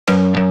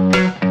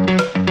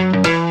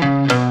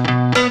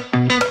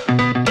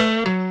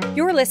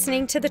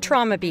listening to The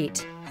Trauma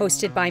Beat,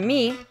 hosted by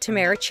me,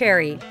 Tamara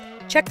Cherry.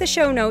 Check the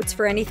show notes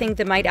for anything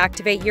that might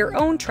activate your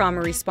own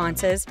trauma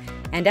responses.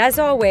 And as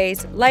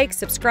always, like,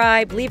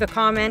 subscribe, leave a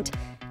comment.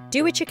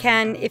 Do what you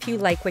can if you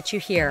like what you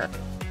hear.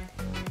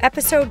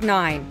 Episode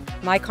 9,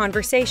 my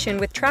conversation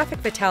with traffic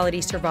fatality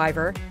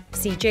survivor,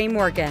 Cijay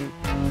Morgan.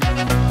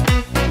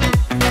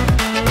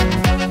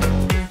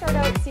 Start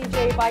out,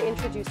 Cijay, by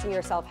introducing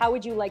yourself. How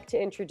would you like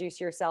to introduce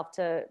yourself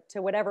to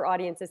whatever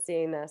audience is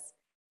seeing this?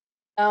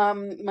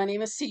 My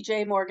name is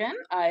Cijay Morgan.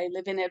 I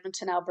live in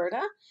Edmonton,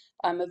 Alberta.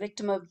 I'm a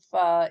victim of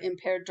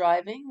impaired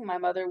driving. My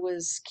mother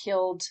was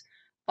killed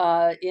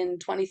in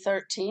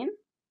 2013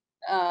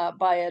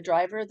 by a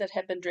driver that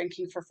had been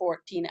drinking for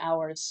 14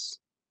 hours.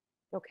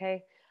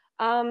 Okay.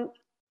 I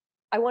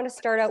want to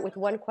start out with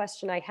one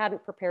question I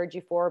hadn't prepared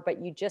you for,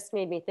 but you just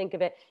made me think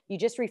of it. You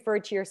just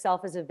referred to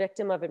yourself as a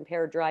victim of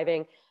impaired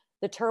driving.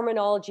 The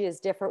terminology is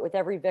different with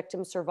every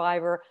victim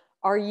survivor.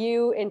 Are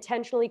you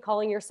intentionally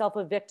calling yourself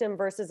a victim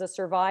versus a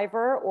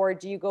survivor, or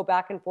do you go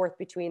back and forth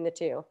between the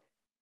two?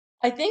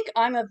 I think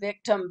I'm a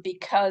victim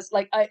because,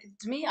 to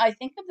me, I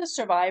think of the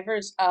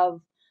survivors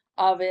of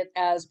it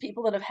as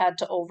people that have had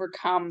to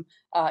overcome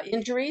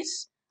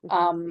injuries,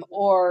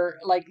 or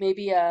like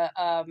maybe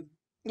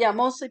yeah,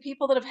 mostly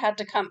people that have had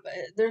to come.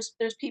 There's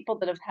people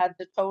that have had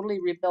to totally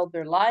rebuild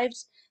their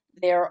lives.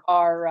 There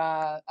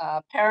are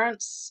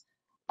parents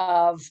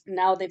of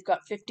now they've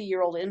got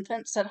 50-year-old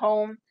infants at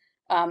home.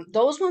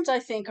 Those ones I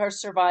think are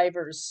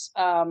survivors.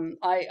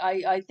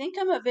 I think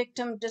I'm a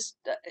victim. Just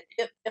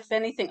if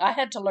anything, I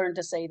had to learn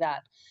to say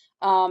that.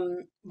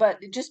 But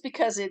just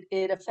because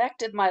it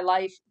affected my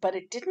life, but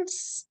it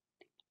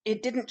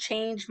didn't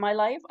change my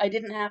life. I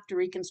didn't have to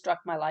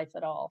reconstruct my life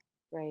at all.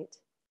 Right.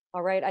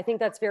 All right. I think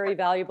that's very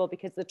valuable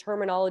because the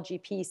terminology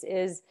piece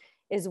is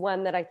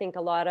one that I think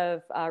a lot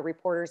of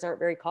reporters aren't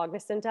very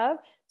cognizant of.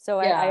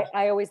 So Yeah.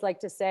 I always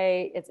like to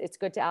say it's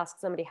good to ask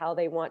somebody how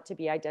they want to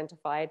be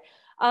identified.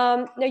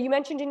 Now, you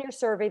mentioned in your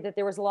survey that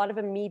there was a lot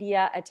of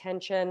media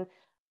attention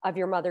of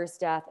your mother's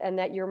death and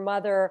that your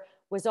mother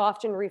was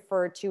often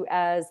referred to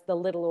as the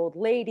little old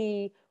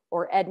lady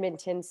or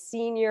Edmonton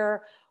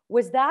Senior.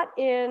 Was that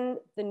in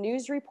the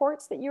news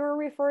reports that you were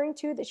referring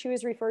to, that she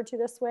was referred to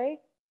this way?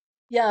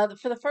 Yeah,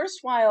 for the first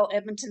while,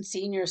 Edmonton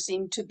Senior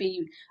seemed to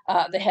be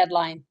the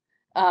headline.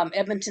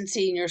 Edmonton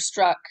Senior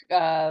struck,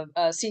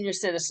 senior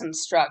citizen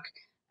struck,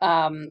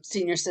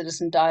 senior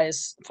citizen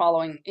dies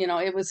following,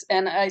 it was,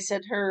 and I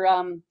said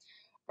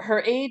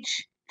her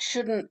age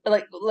shouldn't,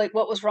 like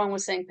what was wrong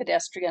with saying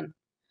pedestrian?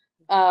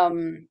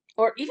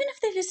 Or even if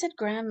they just said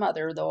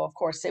grandmother, though, of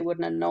course, they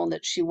wouldn't have known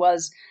that she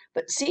was.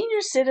 But senior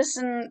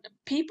citizen,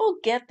 people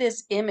get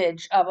this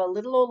image of a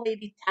little old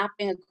lady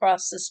tapping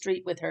across the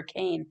street with her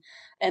cane,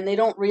 and they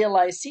don't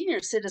realize senior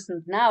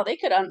citizens now, they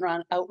could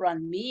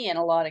outrun me in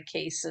a lot of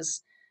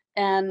cases.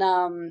 And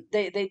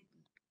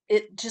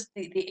it just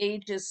the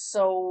age is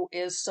so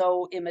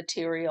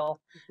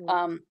immaterial.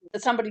 Mhm.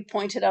 But somebody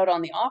pointed out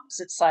on the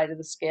opposite side of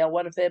the scale,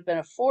 what if they had been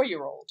a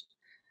 4-year-old?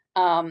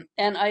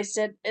 And I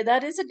said,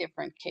 that is a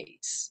different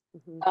case.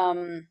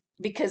 Mhm.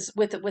 Because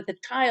with a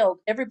child,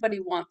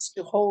 everybody wants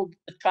to hold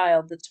the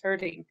child that's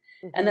hurting.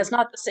 And Mhm. that's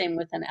not the same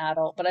with an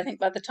adult. But I think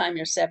by the time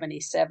you're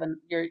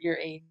 77, your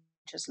age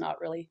is not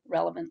really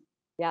relevant.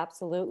 Yeah,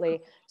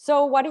 absolutely.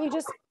 So why don't you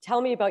just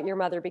tell me about your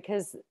mother?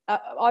 Because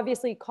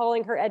obviously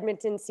calling her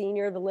Edmonton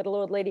Senior, the little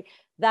old lady,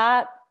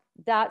 that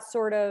that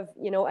sort of,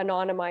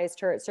 anonymized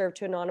her. It served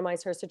to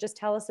anonymize her. So just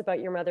tell us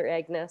about your mother,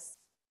 Agnes.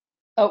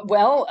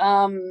 Well,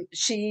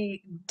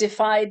 she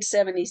defied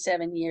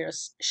 77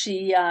 years.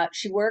 She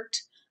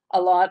worked a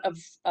lot of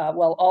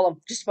well, all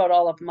of just about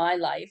all of my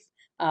life.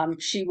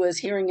 She was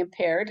hearing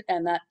impaired,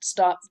 and that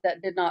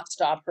did not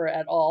stop her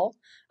at all.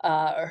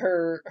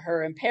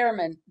 Her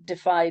impairment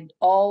defied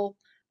all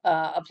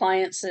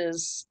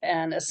appliances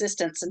and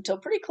assistance until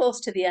pretty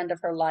close to the end of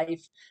her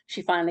life.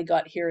 She finally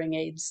got hearing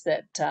aids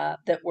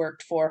that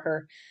worked for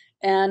her,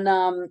 and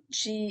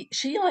she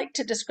liked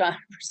to describe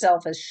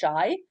herself as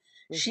shy.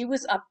 She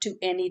was up to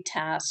any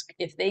task.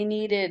 If they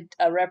needed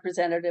a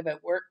representative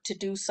at work to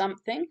do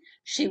something,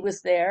 she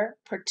was there,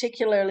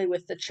 particularly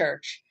with the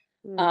church.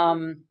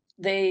 Mm-hmm.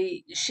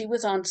 She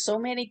was on so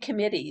many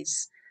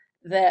committees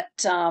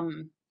that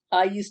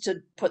I used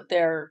to put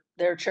their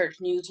church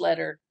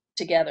newsletter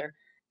together.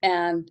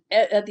 And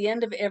at the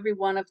end of every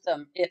one of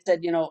them, it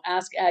said,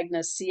 ask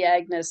Agnes, see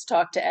Agnes,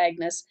 talk to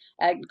Agnes,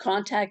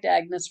 contact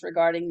Agnes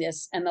regarding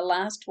this. And the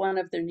last one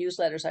of their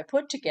newsletters I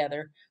put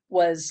together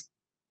was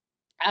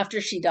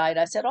after she died.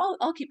 I said,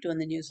 I'll keep doing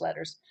the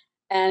newsletters.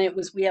 And it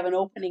was, we have an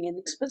opening in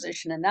this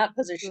position and that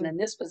position and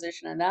this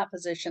position and that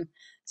position.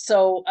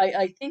 So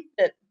I think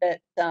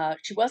that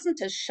she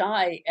wasn't as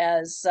shy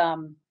as,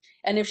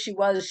 and if she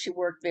was, she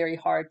worked very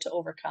hard to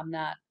overcome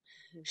that.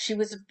 She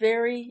was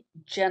very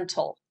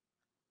gentle.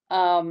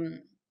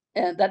 Um,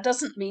 and that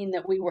doesn't mean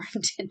that we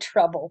weren't in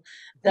trouble.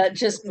 That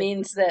just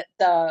means that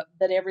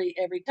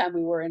every time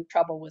we were in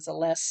trouble was a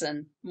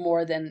lesson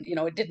more than,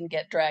 it didn't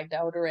get dragged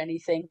out or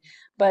anything.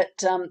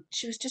 But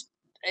she was just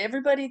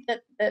everybody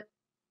that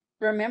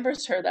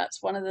remembers her,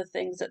 that's one of the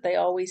things that they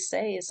always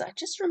say is, I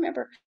just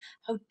remember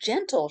how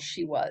gentle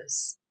she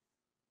was.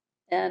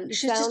 And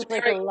She she's just sounds a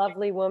like a very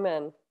lovely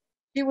woman.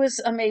 she was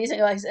amazing.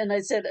 And I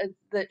said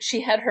that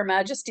she had Her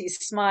Majesty's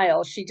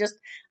smile. She just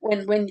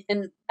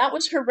and that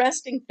was her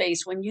resting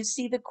face. When you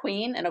see the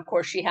Queen, and of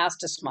course she has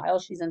to smile.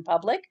 She's in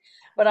public.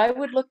 But I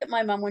would look at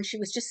my mom when she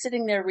was just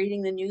sitting there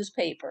reading the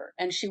newspaper,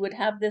 and she would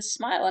have this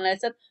smile. And I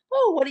said,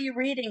 "Oh, what are you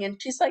reading?"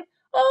 And she's like,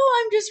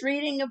 "Oh, I'm just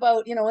reading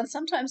about, you know." And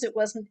sometimes it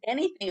wasn't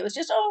anything. It was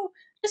just, "Oh,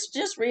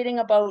 just reading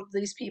about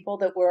these people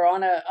that were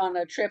on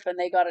a trip and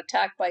they got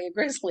attacked by a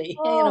grizzly,"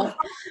 you know.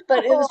 Oh,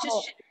 But it was oh,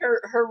 just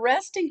her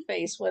resting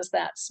face was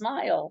that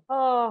smile.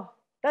 oh,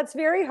 that's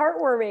very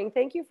heartwarming.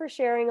 Thank you for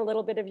sharing a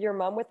little bit of your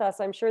mom with us.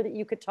 I'm sure that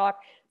you could talk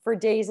for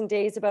days and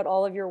days about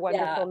all of your Yeah,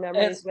 wonderful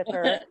memories it's with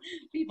her.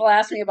 people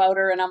ask me about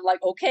her, and I'm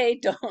like, okay,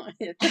 don't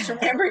just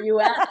remember you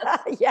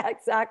asked. Yeah,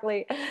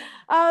 exactly.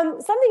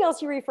 Something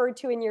else you referred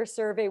to in your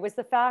survey was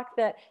the fact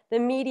that the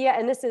media,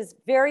 and this is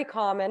very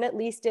common, at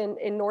least in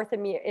North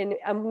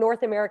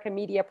America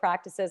media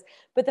practices,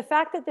 but the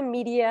fact that the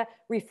media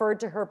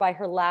referred to her by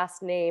her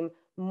last name,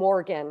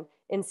 Morgan,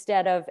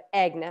 instead of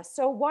Agnes.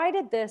 So why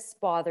did this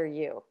bother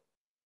you?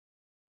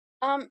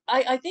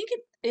 I think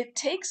it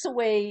takes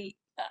away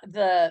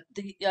the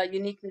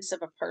uniqueness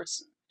of a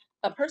person.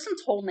 A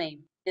person's whole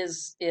name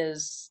is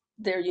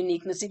their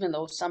uniqueness, even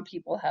though some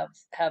people have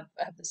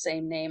the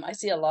same name. I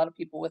see a lot of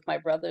people with my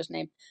brother's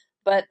name,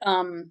 but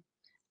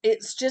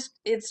it's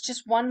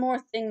just one more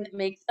thing that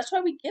makes. That's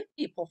why we give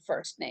people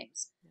first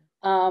names.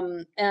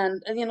 And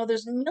you know,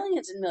 there's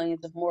millions and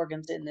millions of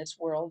Morgans in this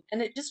world,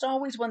 and it just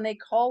always when they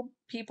call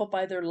people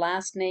by their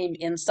last name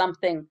in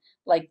something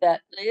like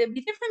that. It'd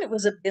be different if it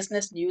was a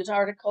business news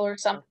article or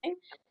something,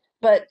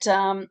 but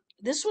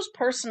this was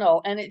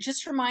personal, and it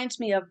just reminds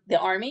me of the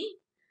army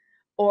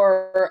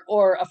or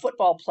a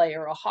football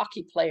player, a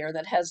hockey player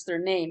that has their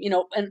name, you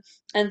know,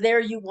 and there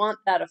you want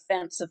that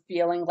offensive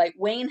feeling. Like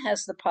Wayne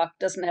has the puck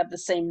doesn't have the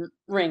same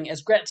ring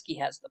as Gretzky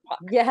has the puck,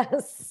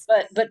 Yes.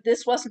 but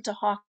this wasn't a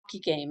hockey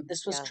game.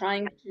 This was Yeah.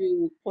 trying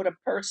to put a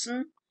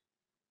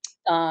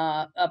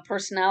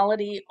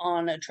personality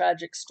on a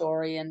tragic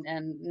story and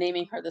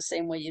naming her the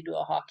same way you do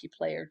a hockey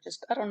player.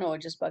 Just, I don't know,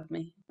 it just bugged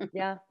me.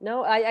 Yeah,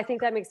 no, I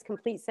think that makes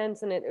complete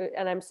sense,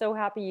 and I'm so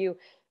happy you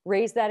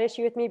raised that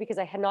issue with me because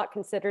I had not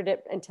considered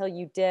it until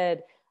you did.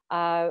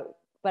 Uh,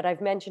 but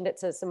I've mentioned it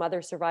to some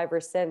other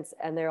survivors since,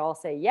 and they all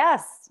say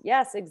yes,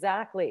 yes,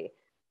 exactly.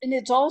 And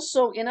it's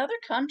also in other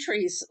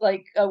countries,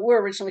 like we're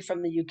originally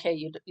from the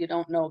UK. You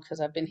don't know because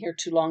I've been here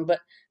too long, but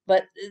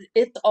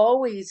it's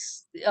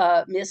always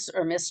Miss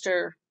or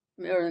Mister,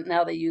 or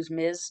now they use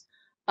Ms.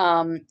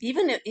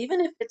 Even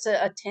if it's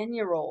a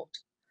 10-year-old,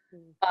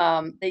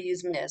 Mm. they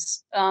use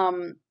Miss.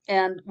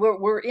 And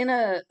we're in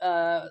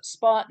a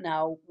spot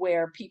now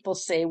where people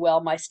say, well,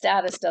 my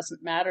status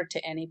doesn't matter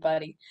to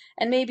anybody,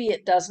 and maybe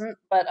it doesn't,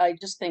 but I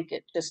just think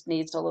it just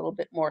needs a little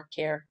bit more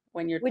care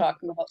when you're Would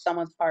talking about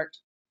someone's heart.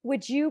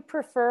 would you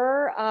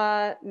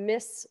prefer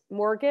Miss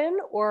Morgan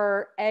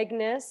or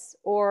Agnes,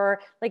 or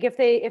like if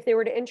they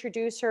were to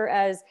introduce her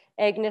as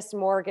Agnes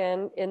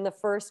Morgan in the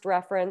first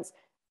reference,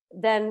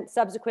 then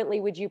subsequently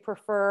would you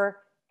prefer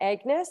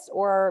Agnes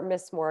or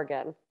Miss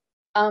Morgan?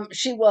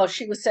 She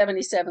was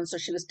 77, so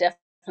she was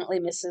definitely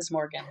Mrs.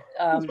 Morgan.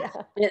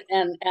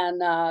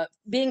 Yeah.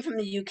 Being from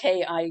the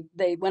UK, I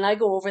they when I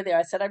go over there,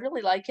 I said I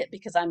really like it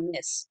because I'm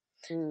Miss.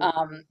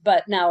 Mm,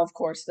 But now, of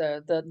course,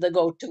 the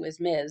go-to is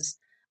Ms.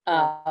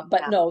 yeah.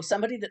 But no,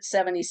 somebody that's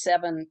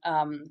 77,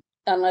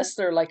 unless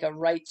they're like a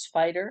rights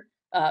fighter,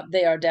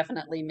 they are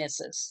definitely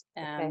Mrs.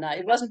 And Okay.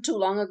 it wasn't too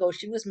long ago.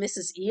 She was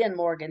Mrs. Ian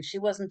Morgan. She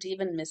wasn't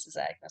even Mrs.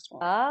 Agnes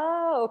Morgan.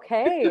 Oh,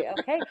 okay.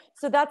 Okay.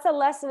 So that's a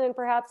lesson in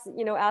perhaps,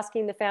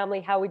 asking the family,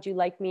 how would you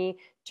like me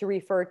to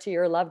refer to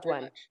your loved Very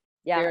one? much,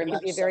 Yeah, very it can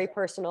much be a so. very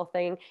personal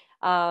thing.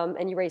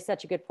 And you raised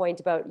such a good point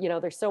about,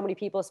 there's so many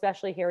people,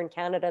 especially here in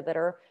Canada, that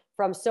are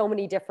from so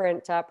many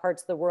different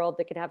parts of the world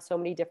that can have so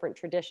many different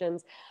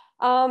traditions.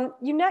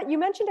 You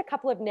mentioned a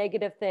couple of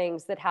negative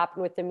things that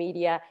happened with the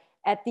media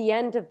at the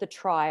end of the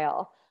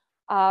trial.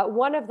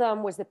 One of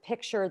them was the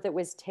picture that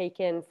was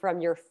taken from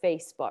your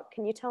Facebook.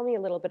 Can you tell me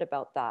a little bit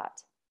about that?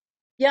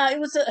 Yeah, it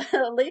was a,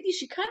 a lady.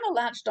 She kind of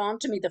latched on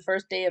to me the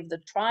first day of the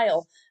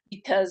trial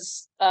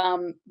because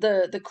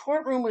the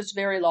courtroom was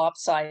very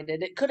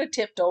lopsided. It could have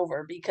tipped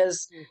over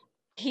because Mm.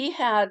 he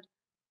had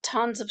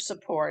tons of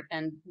support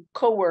and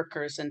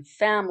coworkers and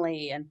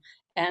family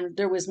and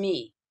there was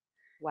me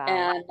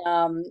Wow.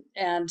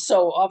 and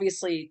so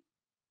obviously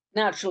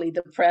naturally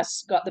the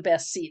press got the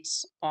best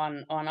seats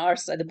on our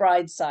side, the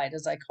bride's side,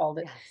 as I called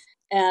it. Yes.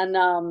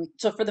 And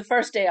so for the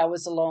first day I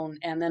was alone,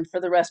 and then for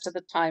the rest of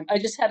the time I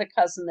just had a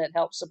cousin that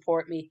helped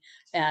support me,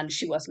 and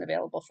she wasn't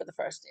available for the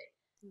first day.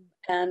 Mm.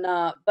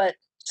 And but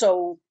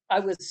so I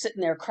was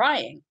sitting there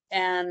crying,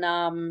 and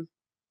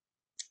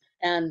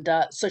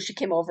so she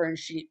came over and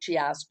she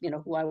asked, you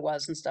know, who I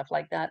was and stuff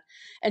like that,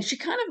 and she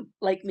kind of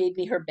like made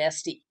me her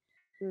bestie,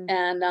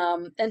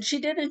 Mm. and she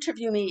did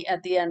interview me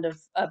at the end of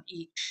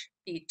each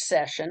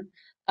session,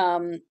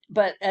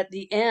 but at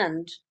the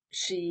end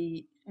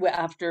she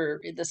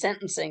after the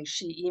sentencing,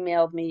 she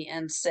emailed me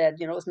and said,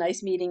 you know, it was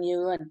nice meeting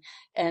you.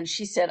 And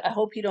she said, I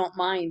hope you don't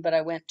mind, but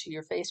I went to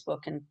your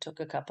Facebook and took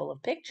a couple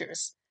of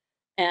pictures.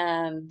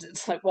 And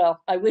it's like,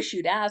 well, I wish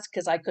you'd asked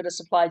because I could have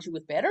supplied you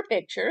with better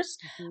pictures.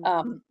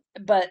 Mhm.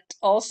 But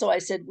also I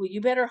said, well,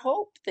 you better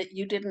hope that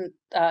you didn't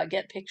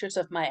get pictures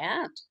of my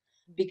aunt,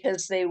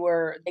 because they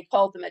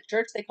called them at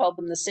church, they called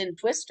them the sin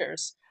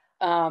twisters.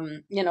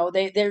 You know,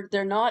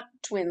 they're not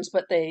twins,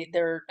 but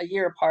they're a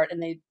year apart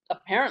and they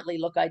apparently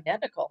look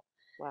identical.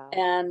 Wow.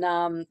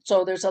 And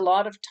so there's a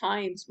lot of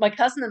times my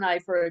cousin and I,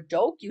 for a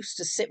joke, used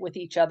to sit with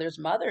each other's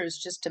mothers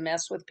just to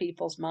mess with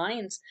people's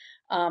minds.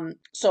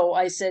 So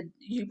I said,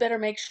 you better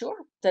make sure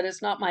that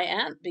it's not my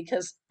aunt,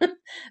 because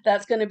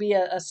that's going to be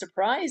a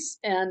surprise.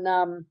 And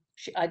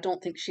I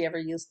don't think she ever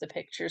used the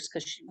pictures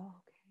because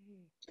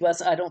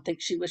Okay. I don't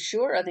think she was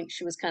sure. I think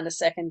she was kind of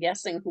second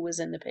guessing who was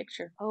in the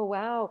picture. Oh,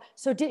 wow.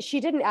 So she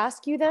didn't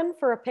ask you then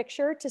for a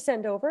picture to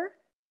send over?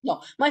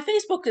 No, my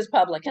Facebook is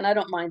public, and I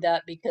don't mind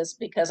that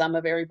because I'm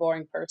a very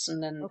boring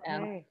person, and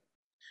Okay.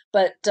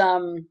 but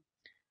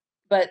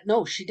but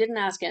no, she didn't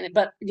ask any.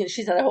 But you know,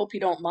 she said, "I hope you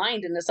don't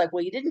mind." And it's like,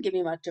 well, you didn't give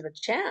me much of a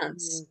Mhm.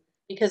 chance,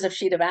 because if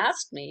she'd have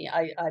asked me,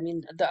 I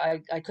mean,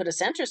 I could have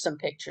sent her some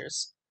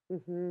pictures.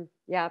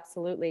 Yeah,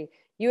 absolutely.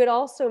 You had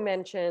also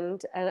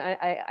mentioned, and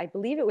I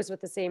believe it was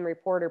with the same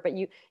reporter, but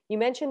you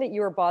mentioned that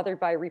you were bothered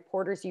by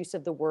reporters' use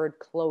of the word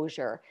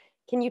closure.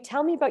 Can you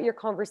tell me about your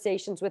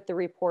conversations with the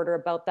reporter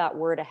about that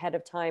word ahead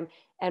of time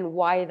and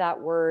why that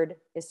word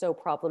is so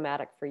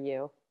problematic for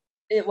you?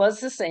 It was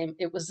the same.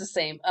 It was the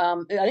same.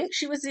 I think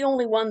she was the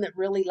only one that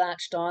really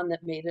latched on,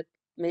 that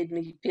made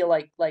me feel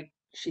like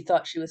she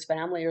thought she was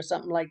family or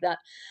something like that.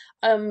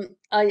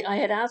 I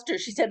had asked her.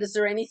 She said, "Is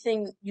there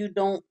anything you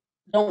don't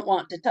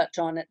want to touch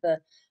on at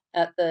the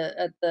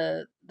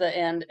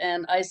end?"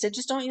 And I said,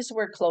 "Just don't use the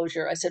word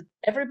closure." I said,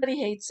 "Everybody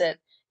hates it.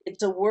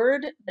 It's a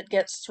word that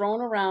gets thrown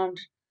around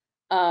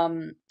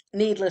um,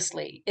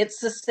 needlessly.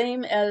 It's the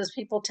same as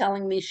people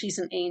telling me she's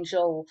an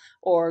angel,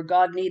 or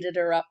God needed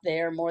her up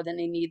there more than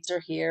he needs her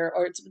here.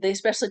 Or they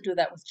especially do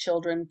that with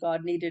children.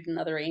 God needed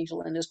another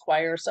angel in his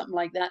choir or something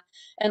like that."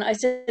 And I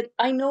said,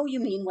 I know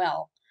you mean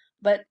well,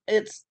 but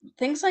it's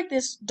things like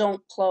this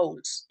don't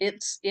close.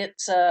 It's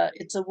a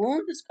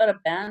wound that's got a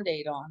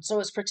band-aid on, so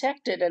it's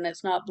protected and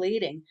it's not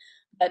bleeding.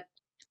 But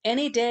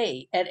any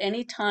day, at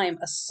any time,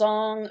 a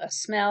song, a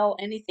smell,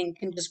 anything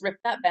can just rip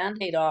that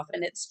band-aid off,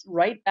 and it's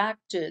right back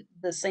to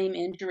the same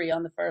injury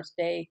on the first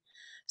day.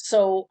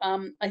 So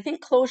I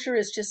think closure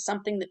is just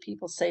something that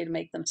people say to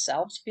make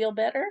themselves feel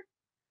better.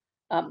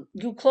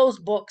 You close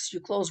books, you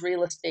close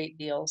real estate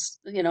deals,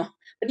 you know,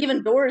 but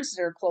even doors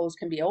that are closed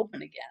can be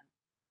open again.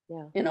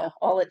 Yeah, You know,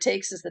 all it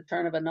takes is the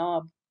turn of a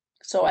knob.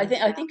 So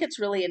yeah. I think it's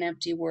really an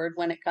empty word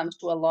when it comes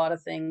to a lot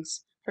of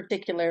things,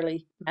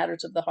 particularly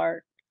matters of the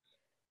heart.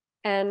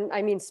 And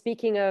I mean,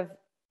 speaking of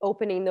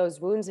opening those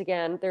wounds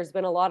again, there's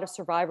been a lot of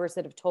survivors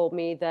that have told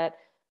me that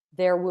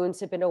their wounds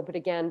have been opened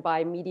again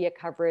by media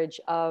coverage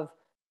of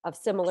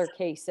similar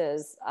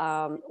cases,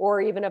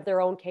 or even of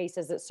their own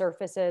cases that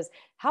surfaces.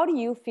 How do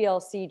you feel,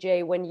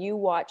 CJ, when you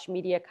watch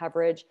media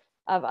coverage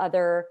of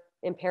other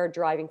impaired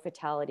driving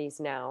fatalities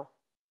now?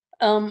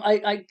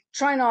 I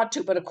try not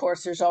to, but of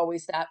course, there's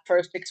always that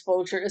first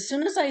exposure. As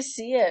soon as I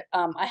see it,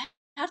 I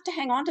have to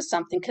hang on to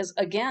something, because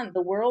again,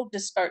 the world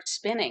just starts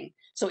spinning.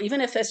 So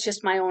even if it's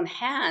just my own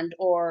hand,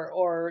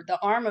 or the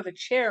arm of a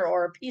chair,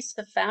 or a piece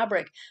of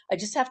fabric, I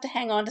just have to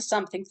hang on to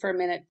something for a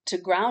minute to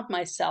ground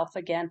myself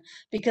again,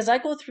 because I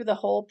go through the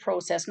whole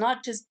process,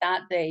 not just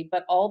that day,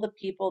 but all the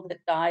people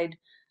that died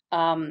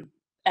um,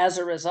 as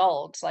a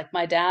result. Like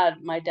my dad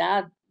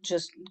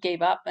just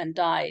gave up and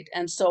died.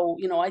 And so,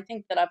 you know, I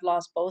think that I've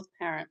lost both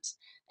parents,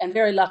 and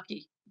very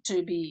lucky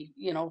to be,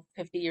 you know,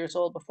 50 years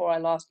old before I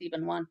lost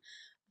even one.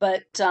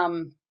 But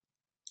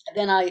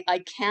then I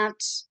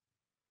can't,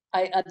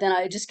 then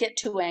I just get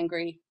too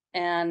angry.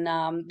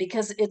 And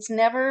because it's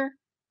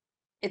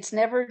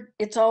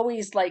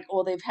always like,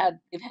 oh, they've had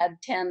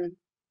 10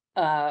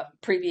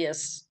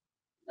 previous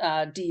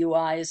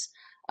DUIs.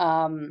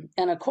 And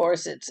of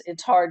course,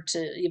 it's hard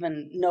to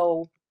even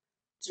know,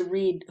 to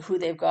read who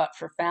they've got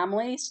for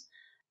families.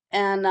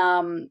 And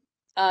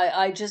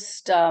I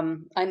just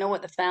I know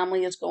what the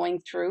family is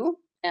going through,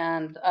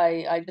 and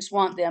I just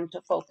want them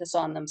to focus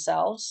on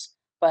themselves.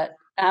 But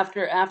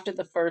after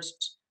the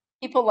first,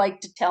 people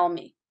like to tell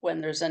me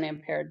when there's an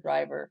impaired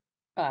driver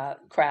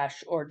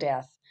crash or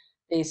death.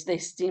 They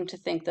seem to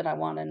think that I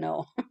want to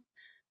know.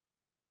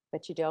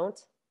 But you don't?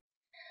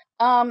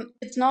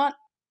 It's not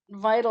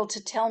vital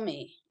to tell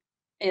me.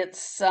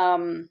 It's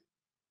uh,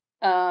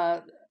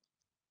 the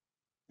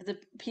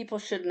people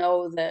should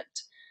know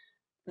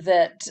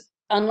that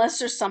unless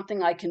there's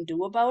something I can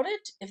do about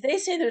it, if they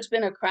say there's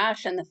been a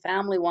crash and the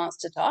family wants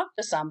to talk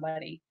to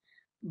somebody,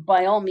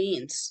 by all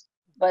means.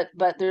 But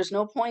there's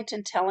no point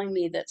in telling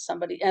me that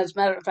somebody. As a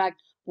matter of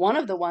fact, one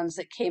of the ones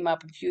that came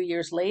up a few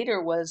years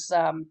later was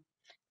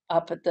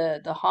up at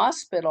the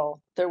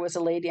hospital. There was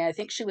a lady, I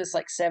think she was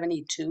like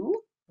 72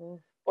 Mm.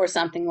 or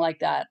something like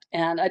that.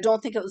 And I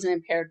don't think it was an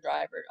impaired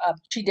driver.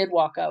 She did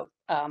walk out,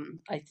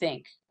 I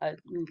think.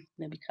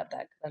 Maybe cut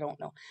that, 'cause I don't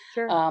know.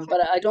 Sure.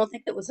 But I don't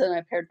think it was an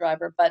impaired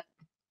driver. But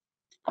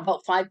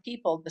about five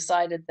people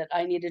decided that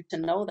I needed to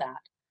know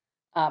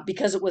that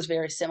because it was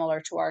very similar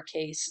to our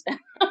case.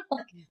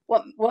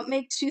 What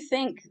makes you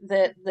think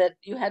that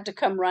you had to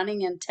come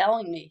running and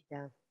telling me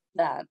Yeah.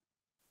 that?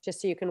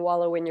 Just so you can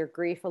wallow in your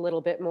grief a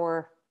little bit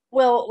more.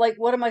 Well, like,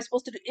 what am I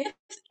supposed to do?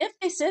 If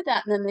they said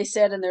that, and then they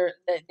said, and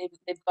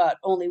they've got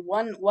only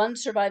one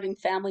surviving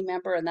family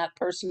member, and that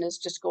person is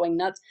just going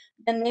nuts,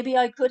 then maybe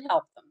I could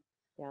help them.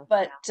 Yeah.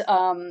 But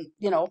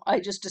I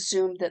just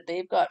assumed that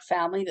they've got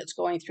family that's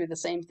going through the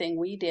same thing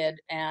we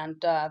did, and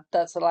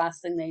that's the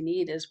last thing they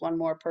need is one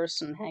more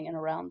person hanging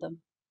around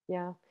them.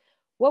 Yeah.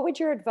 What would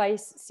your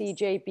advice,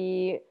 CJ,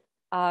 be,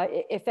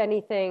 if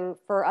anything,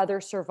 for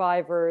other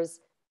survivors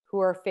who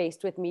are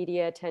faced with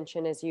media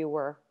attention as you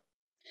were?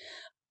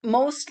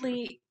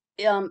 Mostly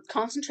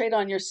concentrate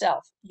on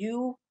yourself.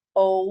 You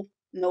owe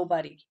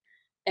nobody.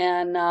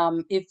 And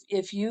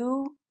if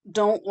you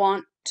don't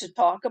want to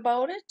talk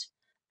about it,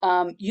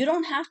 you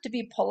don't have to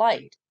be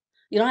polite.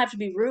 You don't have to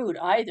be rude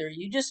either.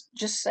 You just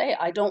say,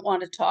 I don't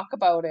want to talk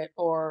about it,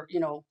 or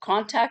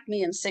contact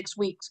me in 6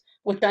 weeks,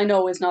 which I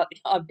know is not the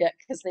object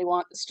because they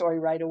want the story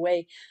right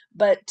away.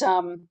 But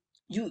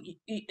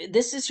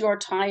this is your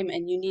time,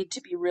 and you need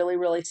to be really,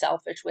 really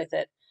selfish with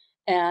it.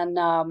 And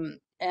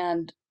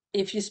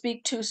if you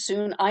speak too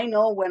soon, I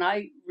know when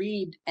I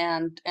read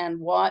and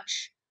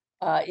watch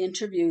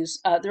interviews,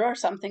 there are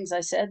some things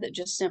I said that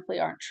just simply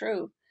aren't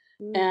true.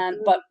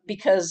 Mm. But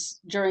because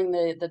during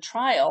the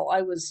trial,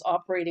 I was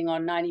operating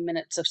on 90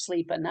 minutes of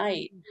sleep a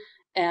night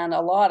and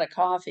a lot of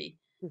coffee,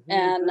 Mhm.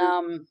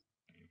 and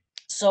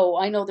so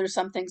I know there's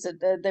some things that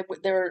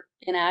they're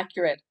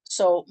inaccurate.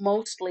 So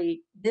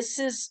mostly, this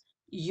is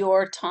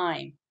your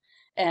time.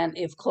 And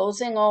if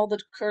closing all the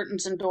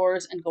curtains and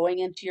doors and going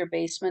into your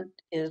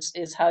basement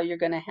is how you're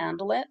going to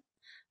handle it,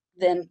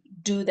 then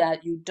do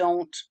that. You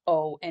don't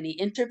owe any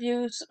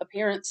interviews,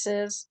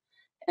 appearances.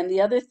 And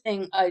the other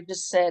thing I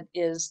just said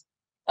is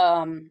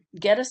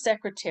get a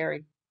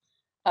secretary,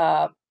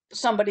 uh,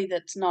 somebody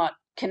that's not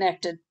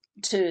connected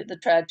to the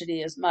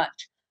tragedy as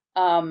much,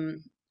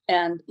 um,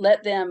 and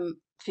let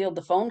them field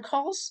the phone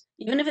calls,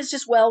 even if it's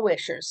just well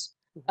wishers.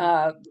 Mhm.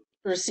 Uh,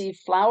 receive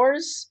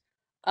flowers.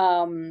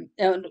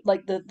 And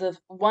like the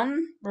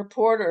one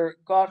reporter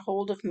got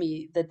hold of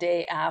me the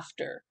day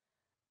after,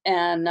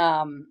 and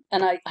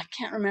I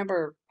can't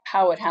remember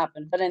how it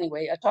happened, but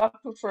anyway, I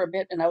talked to her for a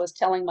bit, and I was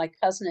telling my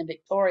cousin in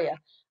Victoria,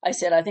 I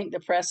said, I think the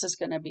press is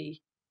going to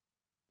be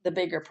the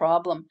bigger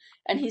problem.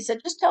 And he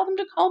said, just tell them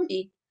to call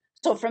me.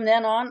 So from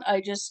then on, I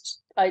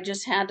just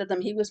handed them.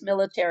 He was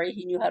military.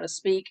 He knew how to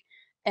speak,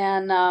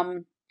 and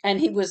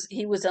he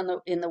was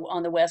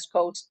on the West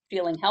Coast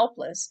feeling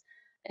helpless,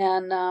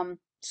 and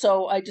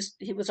so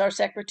he was our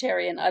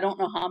secretary, and I don't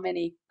know how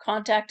many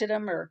contacted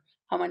him or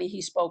how many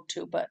he spoke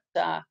to, but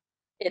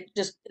it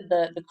just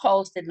the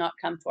calls did not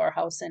come to our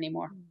house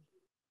anymore.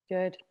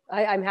 Good.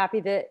 I'm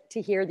happy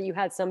to hear that you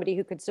had somebody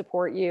who could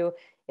support you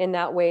in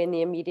that way in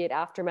the immediate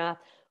aftermath.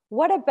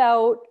 What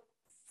about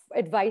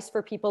advice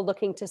for people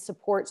looking to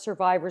support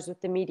survivors with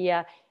the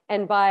media?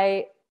 And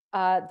by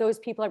those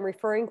people, I'm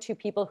referring to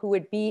people who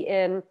would be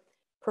in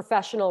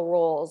professional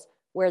roles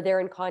where they're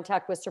in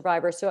contact with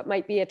survivors. So it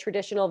might be a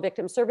traditional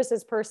victim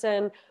services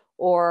person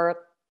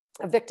or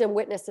a victim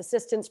witness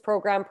assistance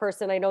program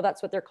person. I know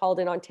that's what they're called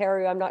in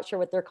Ontario. I'm not sure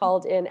what they're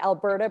called in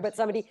Alberta, but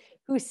somebody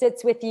who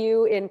sits with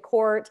you in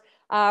court,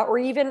 or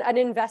even an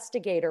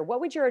investigator. What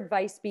would your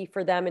advice be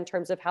for them in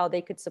terms of how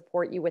they could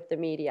support you with the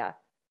media?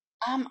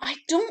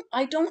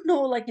 I don't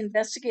know, like,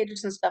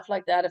 investigators and stuff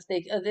like that, if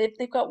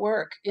they've got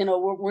work.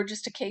 We're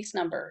just a case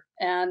number,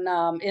 and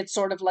it's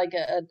sort of like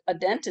a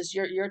dentist.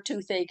 Your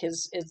toothache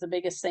is the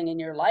biggest thing in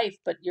your life,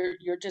 but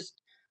you're just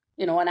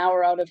an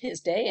hour out of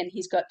his day, and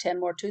he's got 10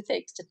 more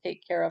toothaches to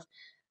take care of.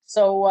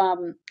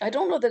 So I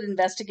don't know that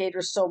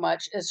investigators so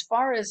much as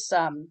far as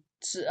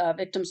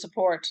victim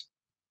support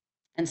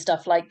and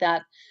stuff like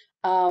that.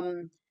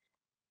 Um,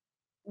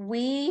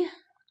 we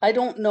I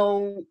don't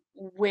know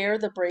where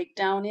the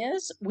breakdown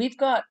is. We've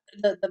got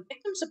the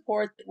victim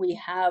support that we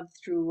have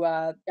through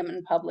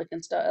Edmonton Public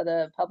and stuff,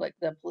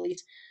 the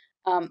police.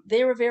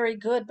 They were very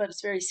good, but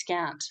it's very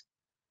scant.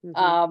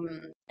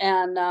 Mhm.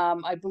 And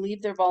I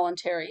believe they're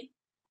voluntary.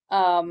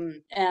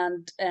 And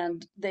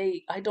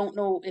I don't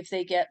know if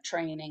they get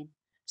training.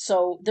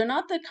 So they're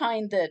not the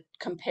kind that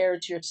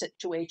compares your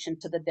situation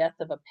to the death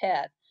of a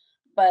pet,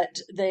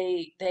 but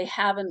they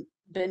haven't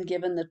been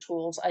given the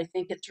tools. I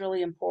think it's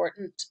really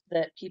important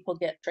that people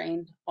get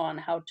trained on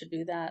how to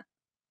do that.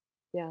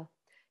 Yeah.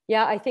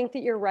 Yeah, I think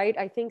that you're right.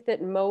 I think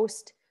that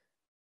most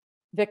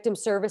victim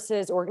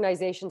services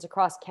organizations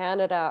across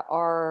Canada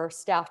are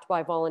staffed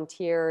by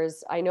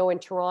volunteers. I know in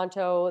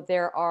Toronto,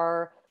 there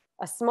are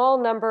a small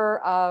number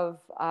of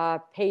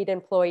paid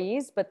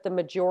employees, but the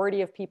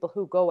majority of people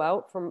who go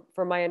out, from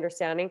my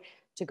understanding,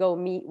 to go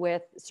meet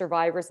with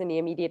survivors in the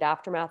immediate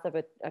aftermath of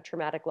a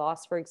traumatic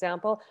loss, for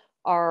example,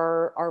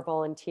 are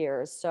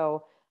volunteers.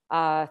 So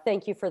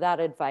Thank you for that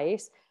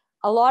advice.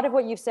 A lot of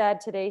what you've said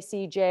today,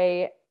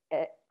 CJ,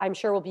 I'm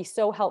sure will be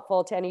so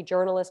helpful to any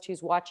journalist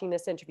who's watching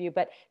this interview,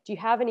 but do you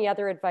have any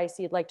other advice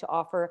you'd like to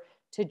offer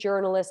to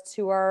journalists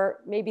who are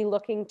maybe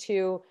looking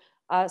to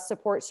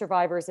support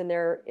survivors in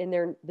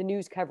the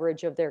news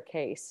coverage of their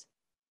case?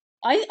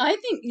 I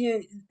think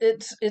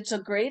it's a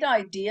great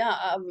idea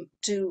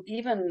to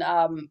even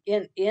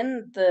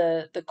in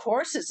the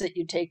courses that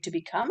you take to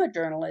become a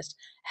journalist,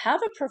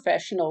 have a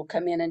professional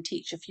come in and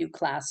teach a few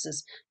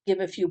classes, give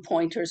a few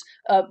pointers.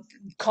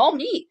 Call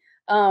me,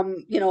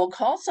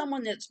 call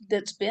someone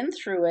that's been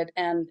through it,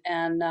 and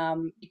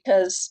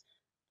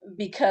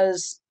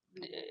because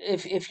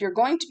if you're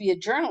going to be a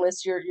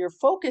journalist, your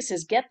focus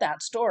is get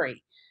that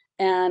story,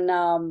 and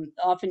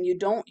often you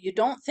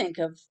don't think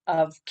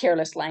of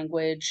careless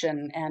language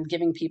and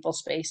giving people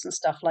space and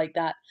stuff like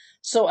that.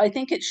 So I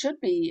think it should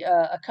be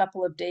a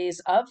couple of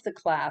days of the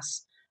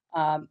class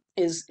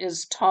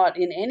is taught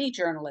in any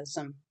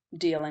journalism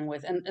dealing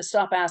with, and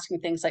stop asking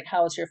things like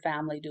how is your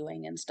family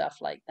doing and stuff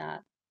like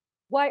that.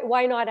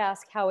 Why not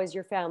ask how is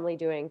your family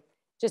doing?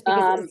 Just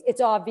because Um,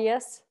 it's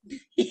obvious.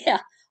 Yeah,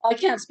 I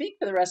can't speak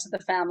for the rest of the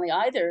family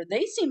either.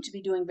 They seem to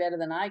be doing better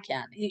than I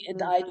can.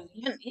 Mm, I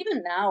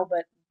even now,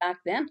 but back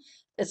then,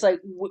 it's like,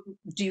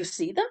 do you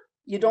see them?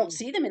 You don't mm,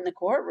 see them in the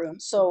courtroom,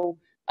 so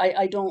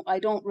I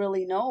don't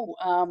really know.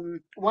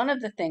 One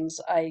of the things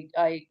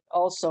I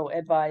also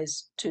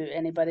advise to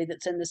anybody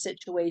that's in the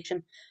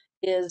situation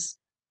is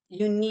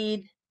you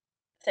need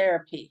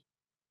therapy.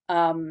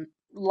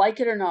 Like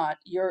it or not,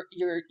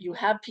 you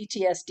have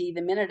PTSD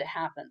the minute it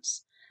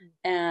happens, mm,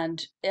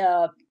 and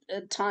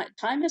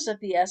time is of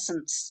the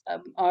essence.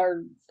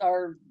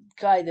 Our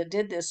guy that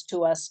did this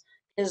to us,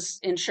 his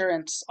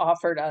insurance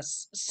offered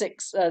us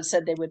six,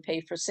 said they would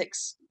pay for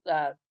six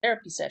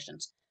therapy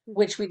sessions, mhm,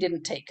 which we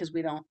didn't take because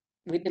we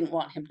didn't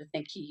want him to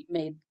think he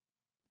made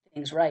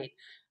things right.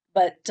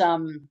 But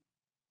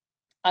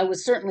I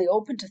was certainly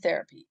open to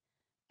therapy.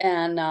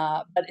 And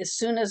but as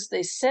soon as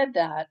they said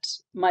that,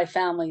 my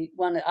family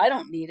wanted, I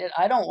don't need it,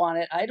 I don't want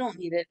it, I don't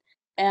need it.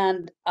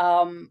 And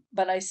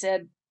but I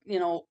said,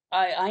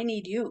 I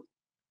need you.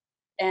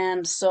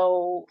 And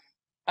so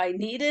I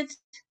needed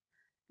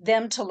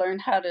them to learn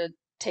how to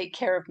take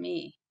care of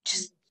me,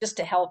 mm, just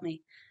to help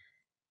me.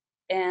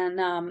 And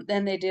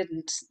then they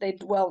didn't.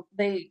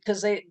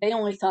 Because they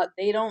only thought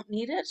they don't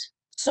need it.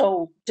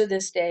 So to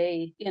this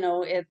day,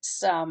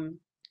 it's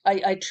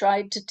I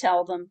tried to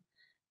tell them,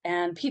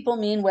 and people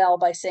mean well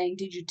by saying,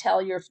 did you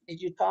talk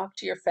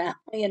to your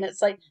family? And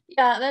it's like,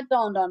 yeah, that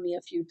dawned on me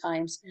a few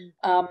times.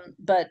 mm,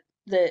 But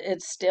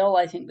it's still,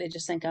 I think they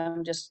just think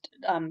I'm just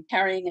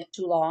carrying it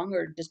too long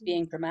or just mm,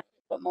 being dramatic.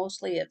 But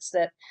mostly it's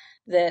that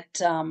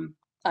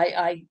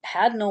I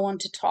had no one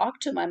to talk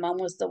to. My mom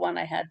was the one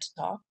I had to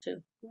talk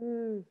to.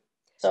 mm.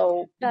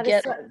 So That is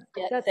get so,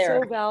 get that's so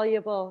therapy.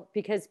 valuable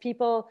because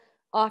people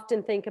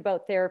often think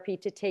about therapy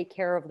to take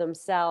care of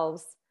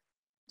themselves,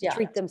 to Yeah,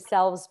 treat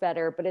themselves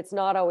better, but it's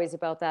not always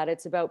about that.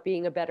 It's about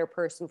being a better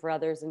person for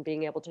others and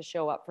being able to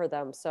show up for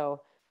them.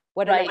 So,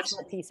 what an right.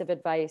 excellent piece of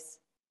advice.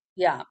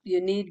 Yeah,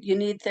 you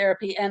need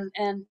therapy, and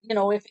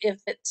if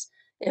it's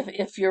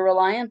if you're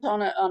reliant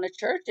on a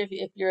church,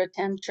 if you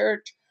attend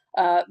church,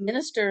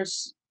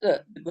 ministers,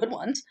 the good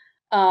ones,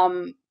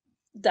 um,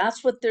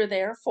 that's what they're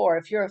there for.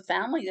 If you're a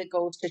family that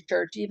goes to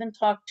church, even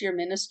talk to your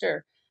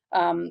minister.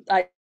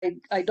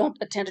 I don't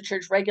attend a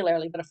church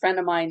regularly, but a friend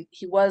of mine,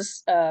 he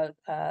was a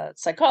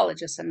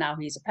psychologist and now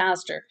he's a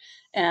pastor,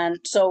 and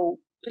so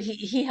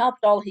he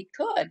helped all he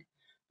could,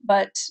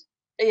 but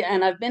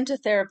and I've been to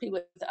therapy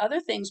with other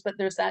things, but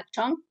there's that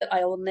chunk that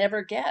I will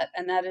never get.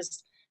 And that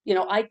is,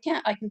 I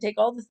can take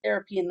all the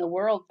therapy in the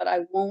world, but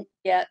I won't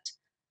get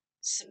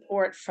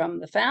support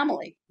from the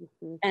family.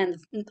 Mhm. And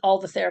all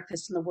the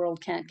therapists in the world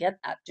can't get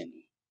that to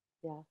me.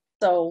 Yeah.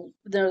 So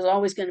there's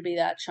always going to be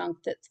that chunk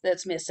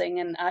that's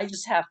missing. And I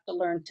just have to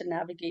learn to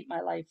navigate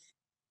my life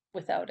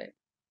without it.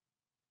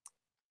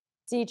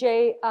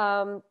 CJ,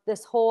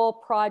 this whole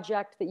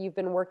project that you've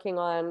been working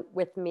on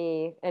with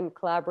me and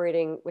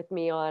collaborating with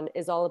me on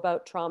is all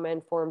about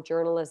trauma-informed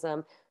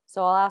journalism.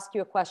 So I'll ask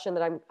you a question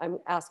that I'm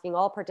asking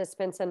all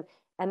participants, and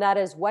that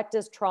is, what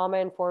does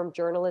trauma-informed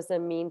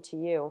journalism mean to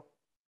you?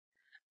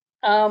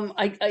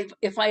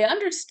 If I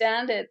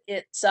understand it,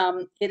 it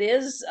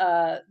is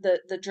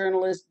the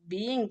journalist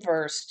being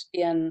versed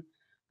in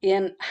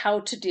how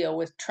to deal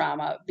with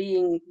trauma,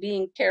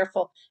 being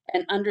careful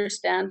and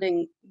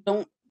understanding.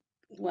 Don't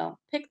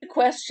Pick the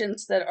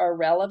questions that are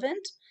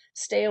relevant.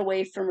 Stay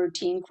away from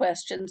routine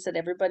questions that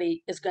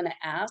everybody is going to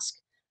ask.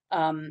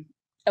 Um,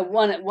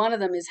 one of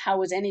them is,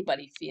 how is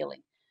anybody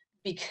feeling?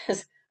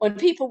 Because when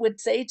people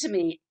would say to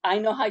me, I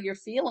know how you're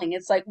feeling,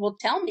 it's like, well,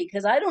 tell me,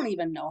 because I don't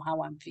even know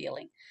how I'm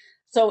feeling.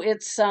 So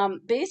it's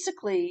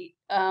basically,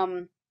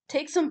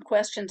 take some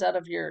questions out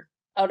of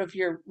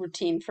your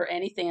routine for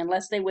anything,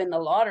 unless they win the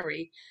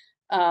lottery.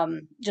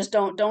 Just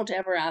don't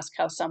ever ask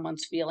how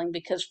someone's feeling,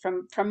 because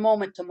from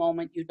moment to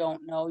moment you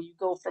don't know. You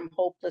go from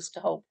hopeless to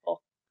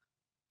hopeful.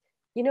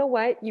 You know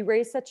what? You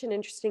raised such an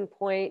interesting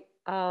point.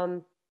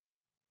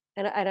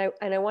 And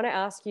I want to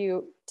ask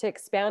you to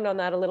expand on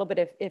that a little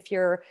bit if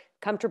you're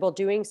comfortable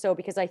doing so,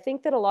 because I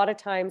think that a lot of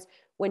times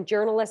when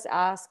journalists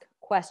ask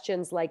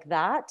questions like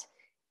that,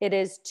 it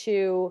is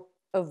to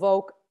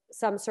evoke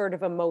some sort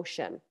of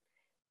emotion,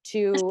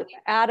 to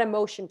add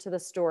emotion to the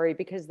story,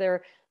 because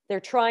they're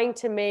trying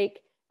to make,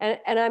 and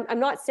I'm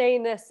not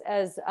saying this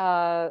as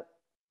a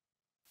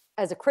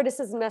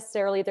criticism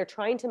necessarily, they're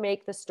trying to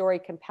make the story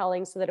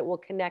compelling so that it will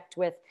connect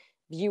with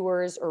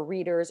viewers or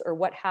readers or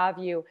what have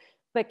you.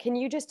 But can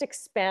you just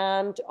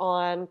expand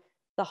on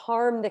the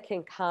harm that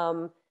can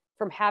come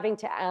from having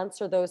to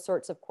answer those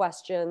sorts of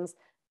questions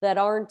that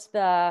aren't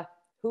the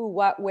who,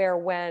 what, where,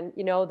 when,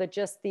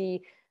 the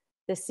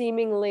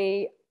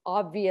seemingly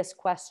obvious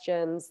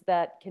questions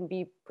that can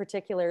be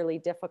particularly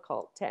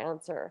difficult to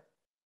answer?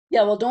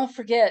 Yeah, well, don't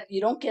forget, you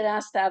don't get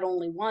asked that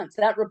only once.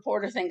 That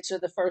reporter thinks you're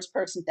the first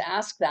person to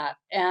ask that.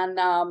 And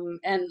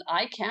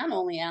I can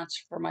only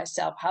answer for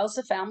myself. How's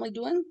the family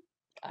doing?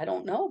 I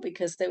don't know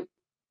because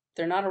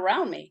they're not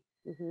around me.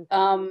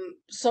 Mm-hmm.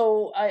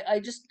 So I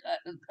just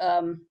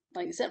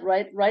like I said,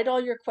 write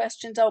all your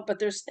questions out, but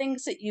there's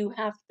things that you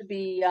have to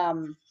be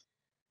um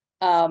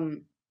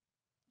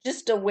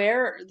just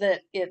aware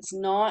that it's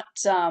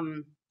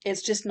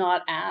just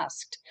not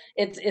asked.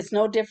 It's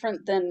no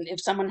different than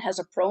if someone has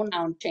a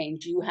pronoun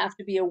change. You have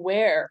to be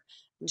aware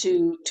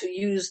Mm-hmm. to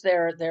use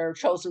their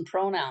chosen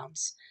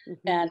pronouns,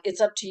 Mm-hmm. and it's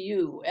up to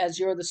you as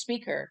you're the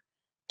speaker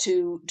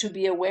to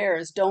be aware.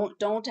 Is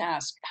don't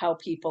ask how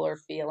people are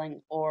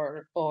feeling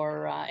or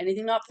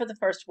anything, not for the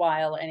first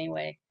while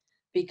anyway,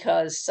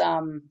 because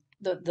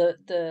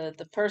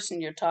the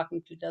person you're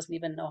talking to doesn't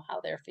even know how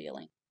they're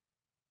feeling.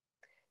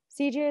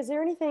 CJ, is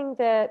there anything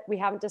that we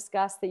haven't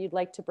discussed that you'd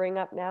like to bring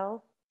up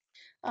now?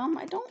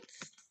 I don't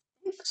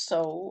think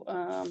so.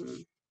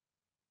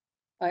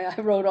 I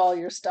wrote all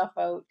your stuff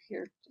out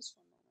here. Just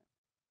one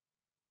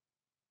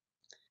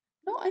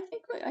moment.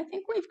 No, I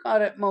think we've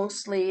got it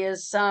mostly.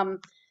 Is other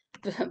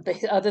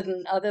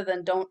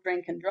than don't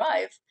drink and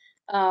drive.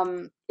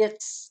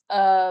 It's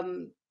a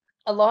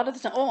lot of the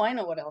time. Oh, I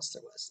know what else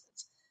there was.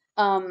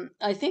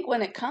 I think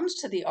when it comes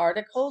to the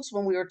articles,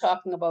 when we were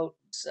talking about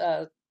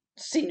uh,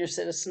 senior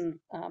citizen,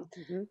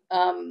 Mm-hmm.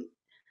 um,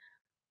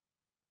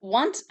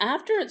 once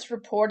after it's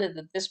reported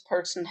that this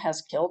person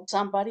has killed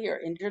somebody or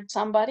injured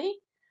somebody,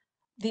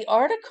 the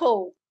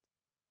article,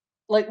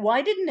 like,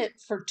 why didn't it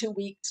for 2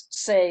 weeks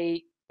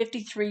say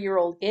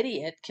 53-year-old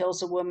idiot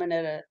kills a woman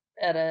at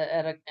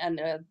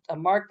a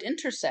marked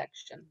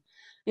intersection?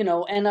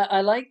 And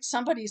I like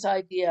somebody's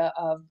idea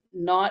of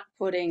not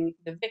putting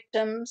the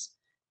victims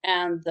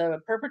and the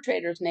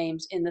perpetrators'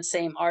 names in the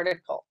same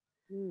article.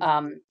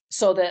 Mm.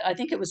 So that I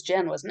think it was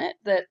Jen, wasn't it?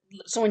 That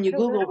so when I you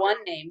don't know. Google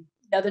one name,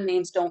 the other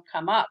names don't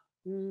come up.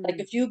 Like Mm.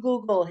 if you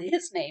Google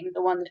his name,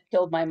 the one that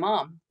killed my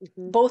mom,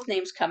 Mm-hmm. both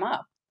names come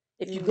up.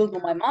 If you Mm. Google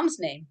my mom's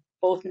name,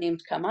 both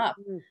names come up.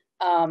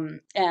 Mm.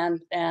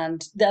 And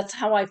that's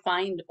how I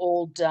find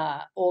old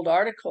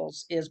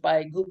articles, is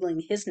by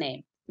Googling his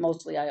name.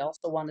 Mostly, I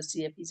also want to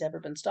see if he's ever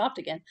been stopped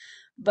again.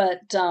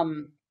 But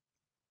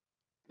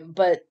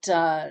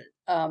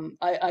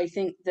I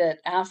think that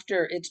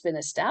after it's been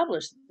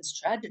established that this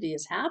tragedy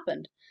has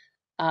happened,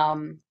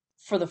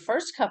 for the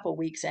first couple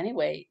weeks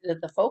anyway,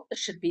 the focus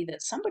should be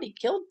that somebody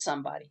killed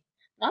somebody,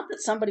 not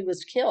that somebody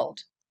was killed.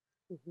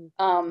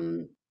 Mm-hmm.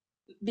 Um,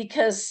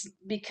 because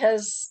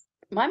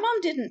my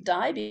mom didn't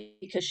die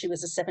because she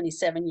was a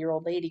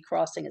 77-year-old lady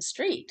crossing a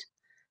street.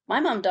 My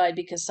mom died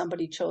because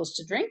somebody chose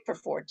to drink for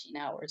 14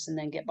 hours and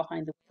then get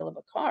behind the wheel of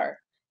a car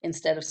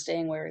instead of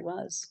staying where he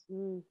was.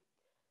 Mm.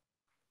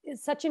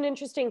 It's such an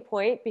interesting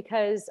point,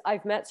 because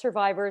I've met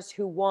survivors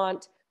who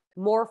want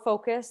more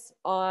focus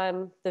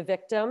on the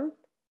victim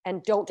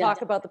and don't Yeah.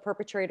 talk about the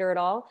perpetrator at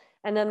all.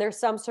 And then there's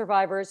some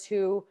survivors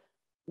who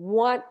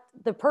want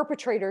the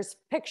perpetrators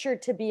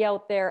pictured to be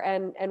out there,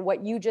 and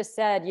what you just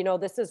said,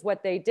 this is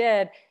what they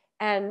did,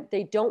 and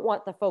they don't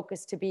want the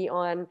focus to be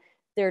on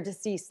their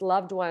deceased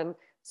loved one.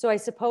 So I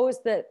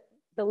suppose that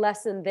the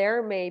lesson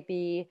there may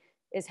be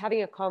is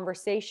having a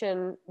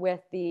conversation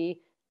with the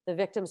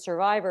victim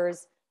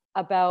survivors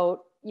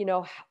about,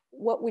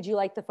 what would you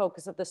like the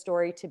focus of the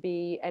story to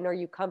be? And are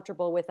you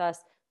comfortable with us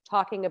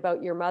talking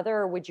about your mother,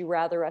 or would you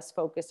rather us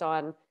focus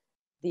on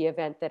the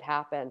event that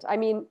happened? I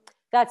mean,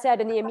 that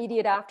said, in the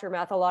immediate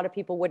aftermath, a lot of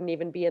people wouldn't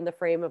even be in the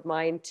frame of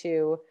mind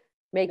to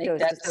make Make those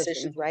that decisions,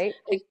 decision. right?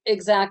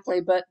 Exactly,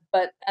 but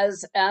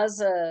as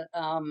a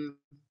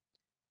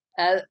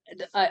as,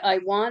 I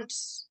want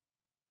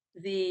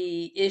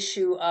the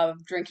issue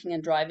of drinking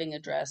and driving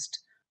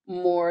addressed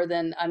more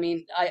than, I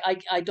mean,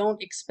 I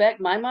don't expect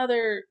my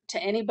mother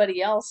to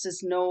anybody else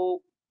is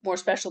no more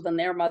special than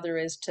their mother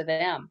is to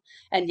them.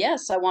 And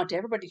yes, I want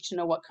everybody to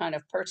know what kind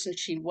of person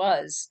she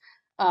was,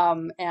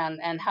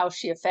 and how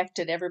she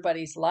affected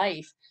everybody's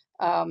life.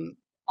 Um,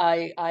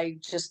 I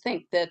just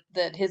think that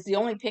the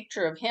only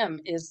picture of him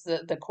is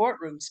the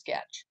courtroom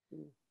sketch.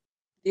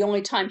 The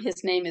only time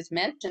his name is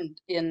mentioned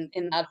in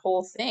that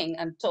whole thing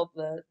until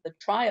the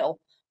trial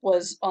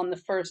was on the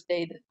first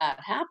day that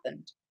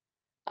happened.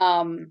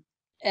 Um,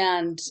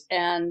 and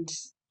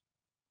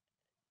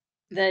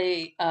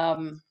they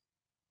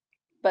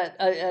but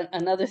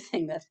another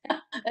thing that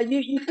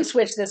you can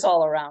switch this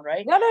all around,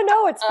 right? No, no,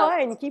 no, it's Uh,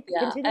 fine. yeah,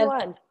 Continue and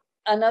on.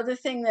 another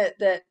thing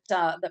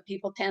that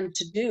people tend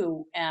to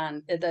do,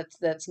 and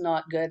that's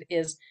not good,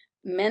 is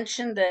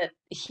mention that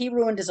he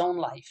ruined his own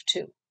life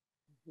too,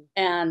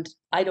 and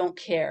I don't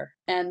care.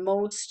 And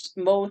most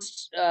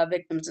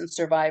victims and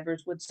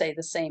survivors would say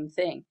the same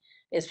thing.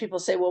 Is people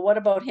say, "Well, what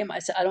about him?" I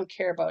said, "I don't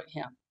care about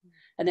him."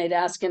 And they'd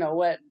ask,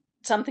 what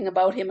something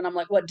about him, and I'm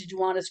like, "What did you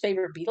want his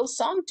favorite Beatles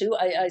song too?"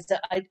 I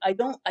said, I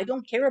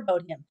don't care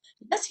about him.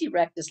 Yes, he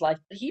wrecked his life,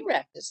 but he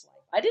wrecked his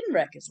life. I didn't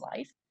wreck his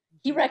life.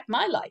 He wrecked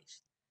my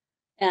life.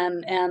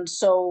 And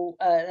so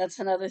that's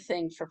another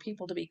thing for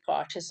people to be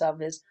cautious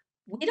of, is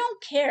we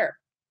don't care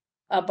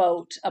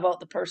about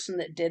the person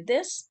that did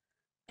this.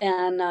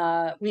 And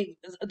we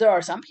there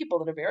are some people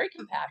that are very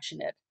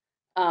compassionate.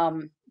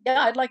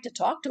 Yeah, I'd like to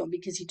talk to him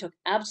because he took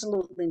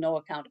absolutely no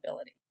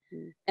accountability.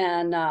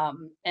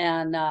 Mm.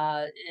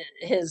 And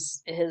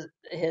his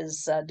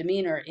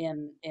demeanor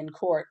in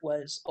court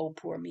was, "Oh,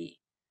 poor me."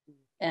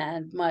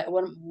 And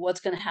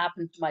what's going to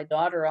happen to my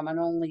daughter? I'm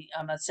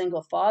a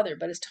single father,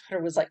 but his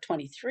daughter was like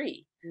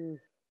 23. Mm.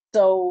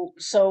 So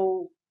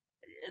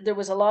there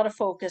was a lot of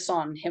focus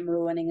on him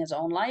ruining his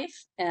own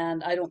life,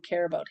 and I don't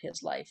care about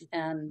his life,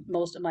 and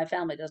most of my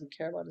family doesn't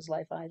care about his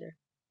life either.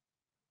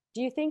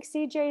 Do you think,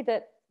 CJ,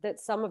 that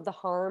some of the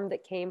harm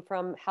that came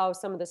from how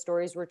some of the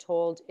stories were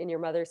told in your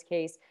mother's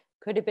case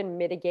could have been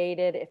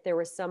mitigated if there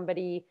was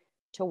somebody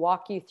to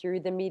walk you through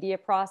the media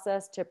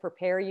process to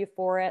prepare you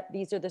for it?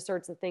 These are the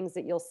sorts of things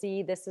that you'll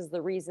see. This is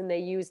the reason they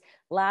use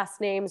last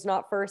names,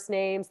 not first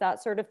names,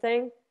 that sort of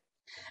thing.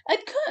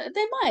 It could,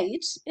 they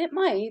might, it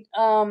might.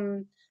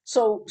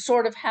 So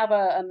sort of have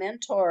a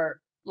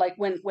mentor, like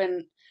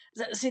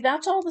see,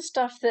 that's all the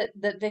stuff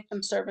that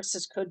victim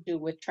services could do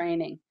with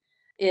training,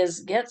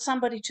 is get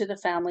somebody to the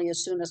family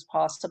as soon as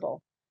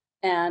possible.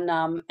 And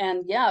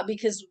yeah,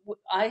 because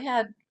I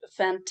had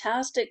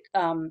fantastic,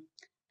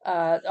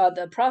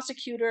 the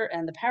prosecutor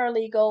and the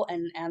paralegal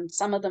and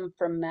some of them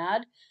from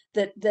MAD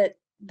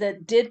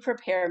that did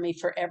prepare me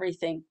for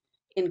everything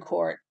in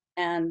court.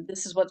 And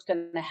this is what's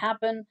going to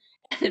happen.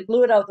 It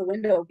blew it out the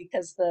window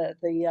because the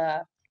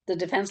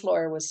defense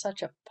lawyer was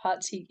such a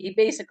putz. He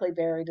basically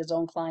buried his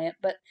own client.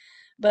 But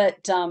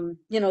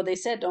they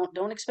said,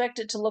 don't expect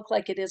it to look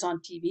like it is on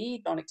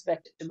TV. Don't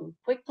expect it to move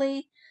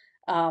quickly.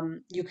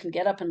 You can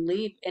get up and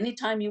leave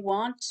anytime you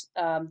want.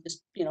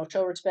 Just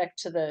show respect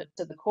to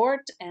the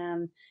court,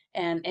 and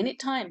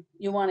anytime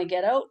you want to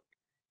get out,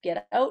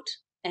 get out.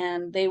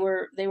 And they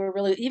were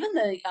really, even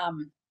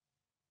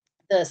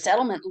the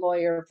settlement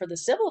lawyer for the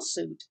civil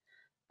suit,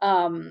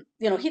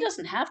 he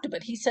doesn't have to,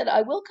 but he said,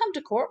 "I will come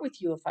to court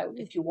with you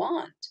if you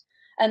want."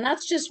 And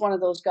that's just one of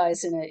those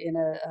guys in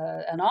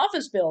an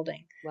office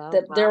building Wow.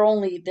 that their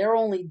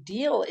only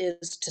deal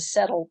is to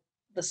settle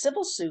the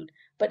civil suit.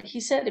 But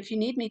he said, "If you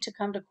need me to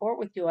come to court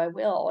with you, I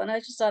will." And I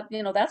just thought,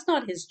 that's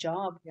not his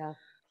job. Yeah.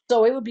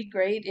 So it would be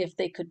great if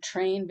they could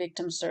train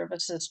victim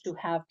services to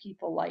have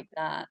people like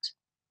that.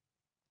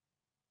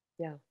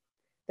 Yeah.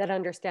 That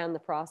understand the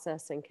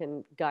process and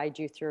can guide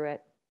you through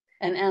it.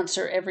 And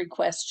answer every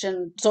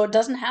question. So it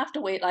doesn't have to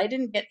wait. I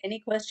didn't get any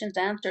questions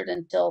answered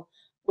until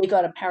we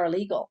got a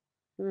paralegal.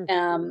 Mm.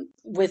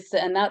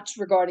 And that's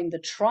regarding the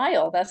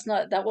trial.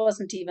 That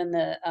wasn't even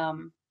the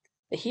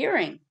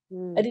hearing. I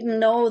Mm. didn't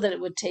know that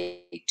it would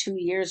take 2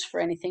 years for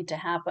anything to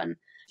happen.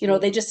 Gee.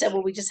 They just said,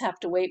 "Well, we just have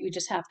to wait. We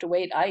just have to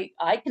wait."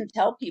 I can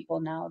tell people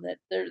now that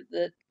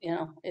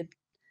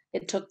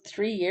it took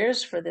 3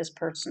 years for this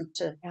person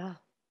to Yeah.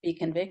 be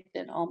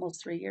convicted,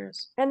 almost 3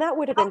 years. And that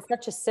would have been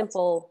such a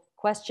simple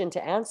question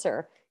to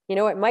answer.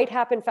 It might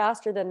happen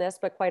faster than this,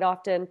 but quite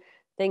often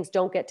things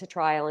don't get to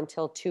trial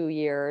until 2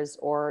 years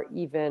or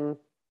even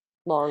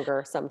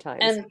longer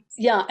sometimes. And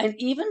yeah, and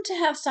even to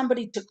have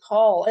somebody to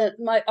call,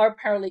 our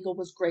paralegal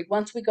was great.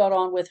 Once we got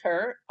on with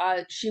her,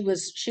 she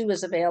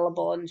was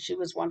available and she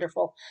was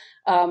wonderful.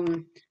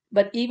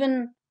 But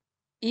even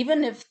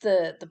if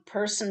the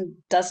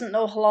person doesn't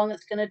know how long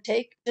it's going to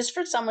take, just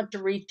for someone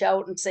to reach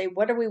out and say,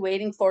 "What are we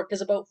waiting for?"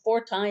 Because about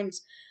 4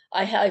 times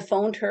I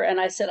phoned her and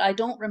I said, "I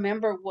don't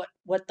remember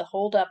what the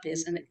holdup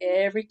is," and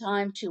every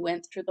time she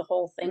went through the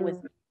whole thing with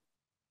Mm, me.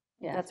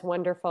 Yeah. that's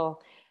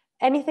wonderful.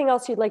 Anything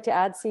else you'd like to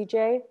add,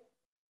 CJ?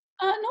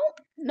 No,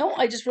 no,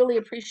 I just really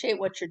appreciate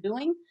what you're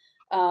doing.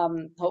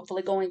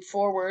 Hopefully going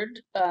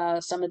forward,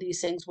 some of these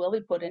things will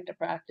be put into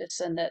practice,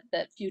 and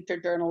that future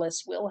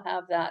journalists will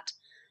have that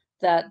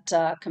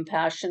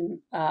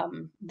compassion,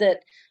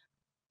 that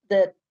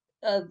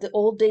the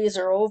old days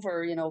are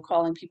over,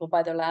 calling people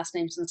by their last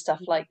names and stuff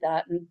like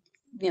that. And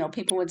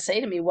people would say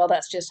to me, "Well,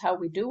 that's just how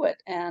we do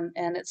it." And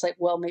it's like,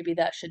 well, maybe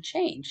that should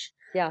change.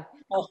 Yeah.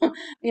 Well,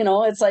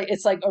 it's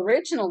like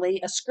originally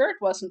a skirt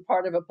wasn't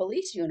part of a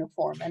police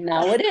uniform, and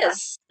now it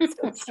is.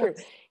 So true.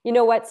 You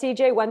know what,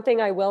 CJ? One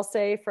thing I will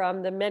say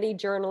from the many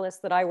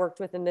journalists that I worked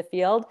with in the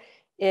field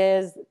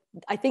is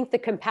I think the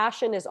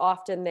compassion is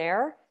often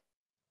there.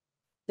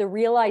 The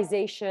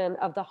realization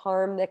of the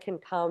harm that can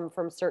come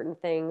from certain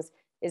things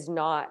is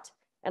not.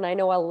 And I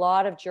know a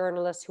lot of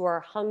journalists who are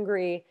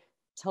hungry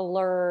to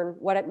learn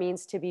what it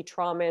means to be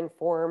trauma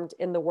informed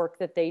in the work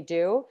that they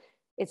do.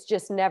 It's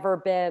just never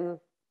been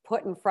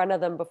put in front of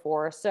them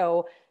before.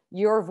 So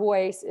your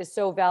voice is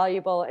so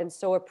valuable and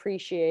so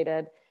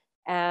appreciated.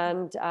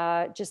 And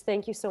just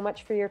thank you so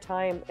much for your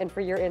time and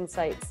for your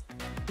insights.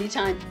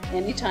 Anytime,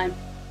 anytime.